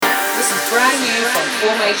brand new from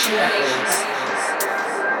Formation Records.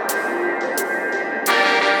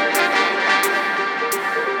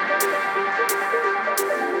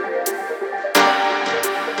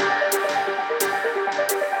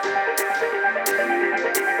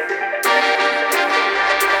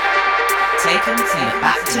 Taken to the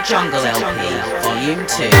Back to Jungle LP, Volume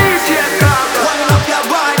 2. Wind up your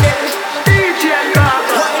body, DJ Gaga.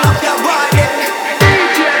 Wind up your body, DJ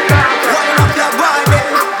Gaga. Wind up your body,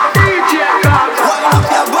 DJ Gaga. Wind up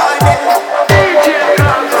your body, DJ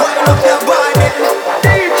Gaga. Wind up your body,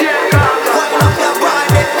 DJ Gaga. Wind up your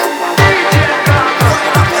body, DJ Gaga.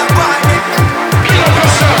 Wind up your body. Kill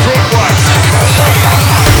yourself, road boy.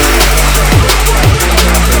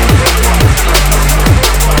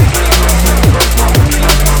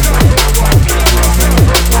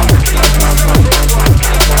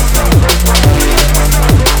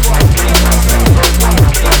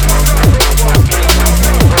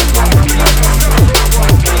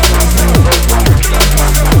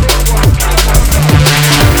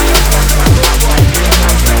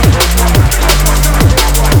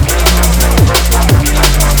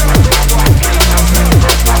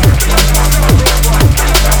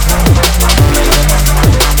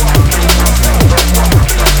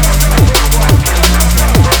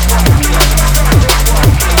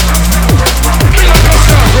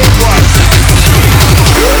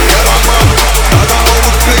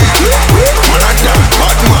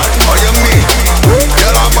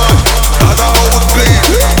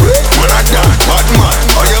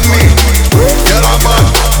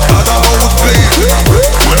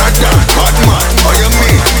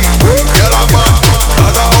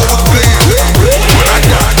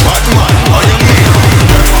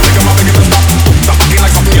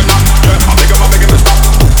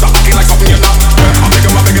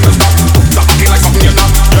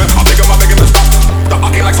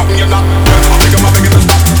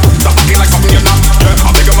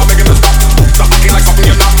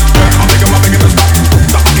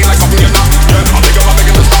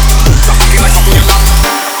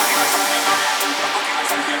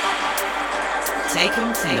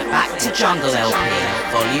 Taken to the Back to Jungle LP,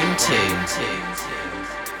 Volume 2.